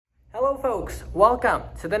folks, welcome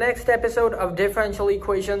to the next episode of Differential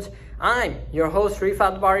Equations. I'm your host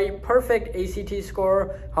Rifat Bari, perfect ACT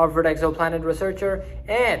scorer, Harvard exoplanet researcher,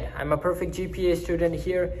 and I'm a perfect GPA student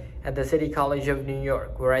here at the City College of New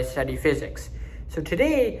York, where I study physics. So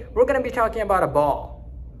today we're going to be talking about a ball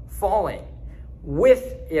falling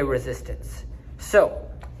with a resistance. So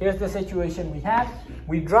here's the situation we have.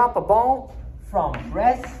 We drop a ball from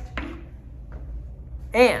rest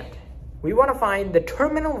and we want to find the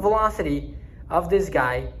terminal velocity of this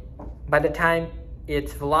guy by the time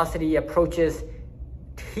its velocity approaches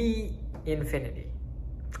t infinity.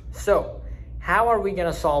 So how are we going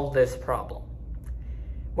to solve this problem?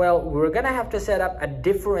 Well, we're going to have to set up a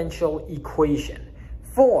differential equation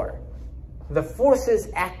for the forces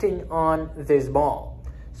acting on this ball.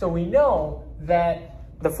 So we know that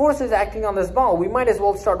the forces acting on this ball, we might as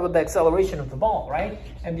well start with the acceleration of the ball, right?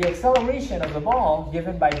 And the acceleration of the ball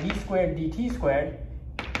given by d squared dt squared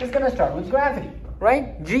is going to start with gravity,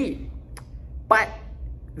 right? G. But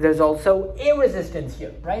there's also a resistance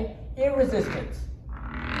here, right? A resistance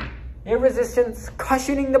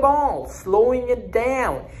cushioning the ball, slowing it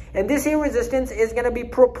down. And this a resistance is going to be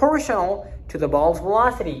proportional to the ball's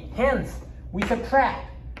velocity. Hence, we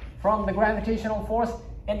subtract from the gravitational force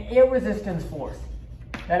an a resistance force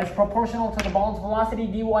that is proportional to the ball's velocity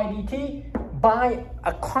dy dt by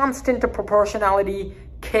a constant of proportionality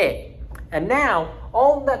k. And now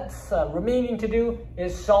all that's remaining to do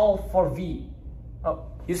is solve for v. Oh,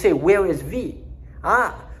 you say, where is v?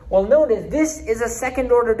 Well, notice this is a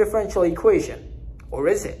second order differential equation. Or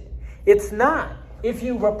is it? It's not. If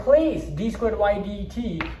you replace d squared y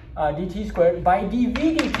dt squared by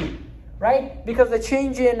dv dt, right? Because the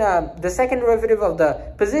change in the second derivative of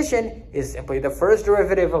the position is simply the first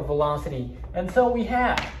derivative of velocity. And so we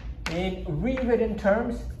have, in rewritten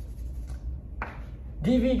terms,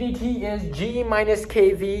 dv dt is g minus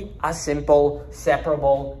kv, a simple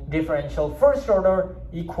separable differential first order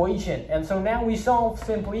equation. And so now we solve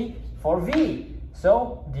simply for v.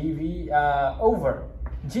 So dv over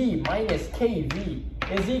g minus kv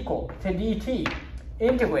is equal to dt.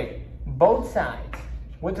 Integrate both sides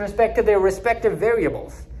with respect to their respective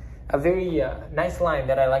variables. A very nice line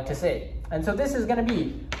that I like to say. And so this is going to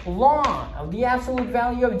be ln of the absolute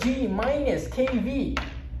value of g minus kv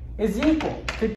is equal to